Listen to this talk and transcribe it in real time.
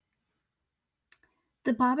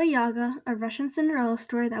The Baba Yaga, a Russian Cinderella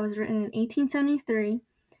story that was written in 1873,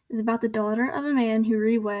 is about the daughter of a man who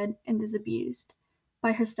rewed and is abused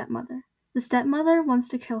by her stepmother. The stepmother wants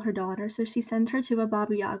to kill her daughter, so she sends her to a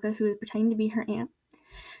Baba Yaga who is pretending to be her aunt.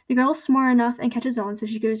 The girl is smart enough and catches on, so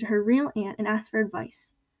she goes to her real aunt and asks for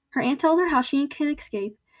advice. Her aunt tells her how she can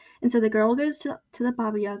escape, and so the girl goes to the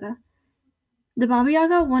Baba Yaga. The Baba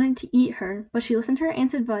Yaga wanted to eat her, but she listened to her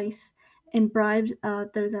aunt's advice and bribed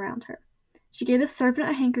those around her. She gave the serpent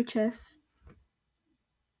a handkerchief,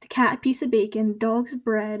 the cat a piece of bacon, the dogs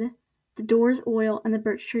bread, the doors oil, and the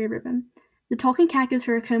birch tree a ribbon. The talking cat gives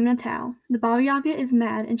her a comb and a towel. The Baba Yaga is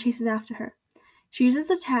mad and chases after her. She uses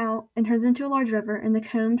the towel and turns it into a large river, and the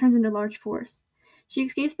comb turns into a large forest. She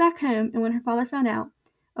escapes back home, and when her father found out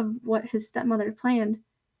of what his stepmother had planned,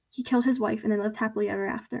 he killed his wife and they lived happily ever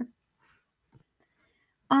after.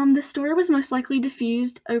 The story was most likely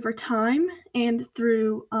diffused over time and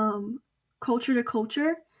through culture to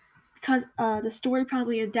culture because the story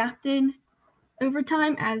probably adapted over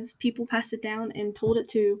time as people passed it down and told it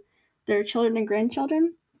to their children and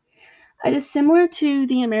grandchildren. It is similar to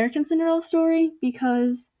the American Cinderella story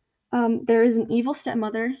because there is an evil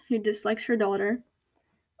stepmother who dislikes her daughter.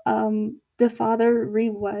 The father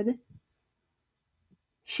rewed.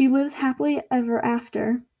 She lives happily ever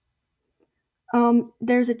after.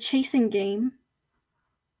 There's a chasing game,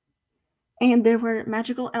 and there were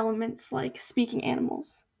magical elements like speaking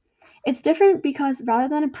animals. It's different because rather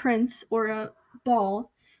than a prince or a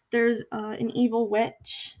ball, there's an evil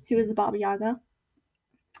witch who is the Baba Yaga.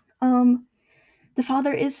 The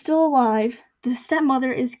father is still alive, the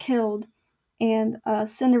stepmother is killed, and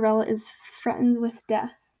Cinderella is threatened with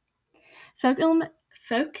death.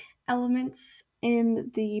 Folk elements in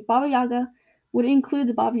the Baba Yaga would include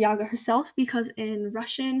the Baba Yaga herself because in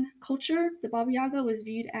Russian culture, the Baba Yaga was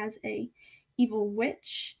viewed as a evil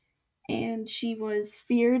witch, and she was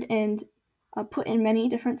feared and put in many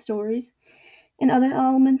different stories. And other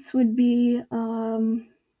elements would be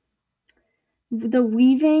the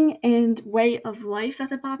weaving and way of life that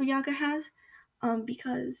the Baba Yaga has,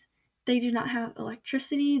 because they do not have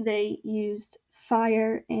electricity. They used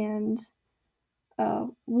fire and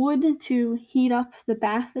wood to heat up the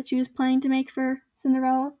bath that she was planning to make for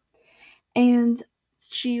Cinderella, and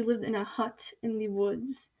she lived in a hut in the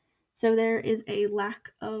woods. So there is a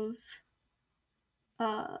lack of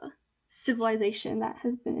civilization that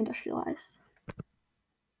has been industrialized.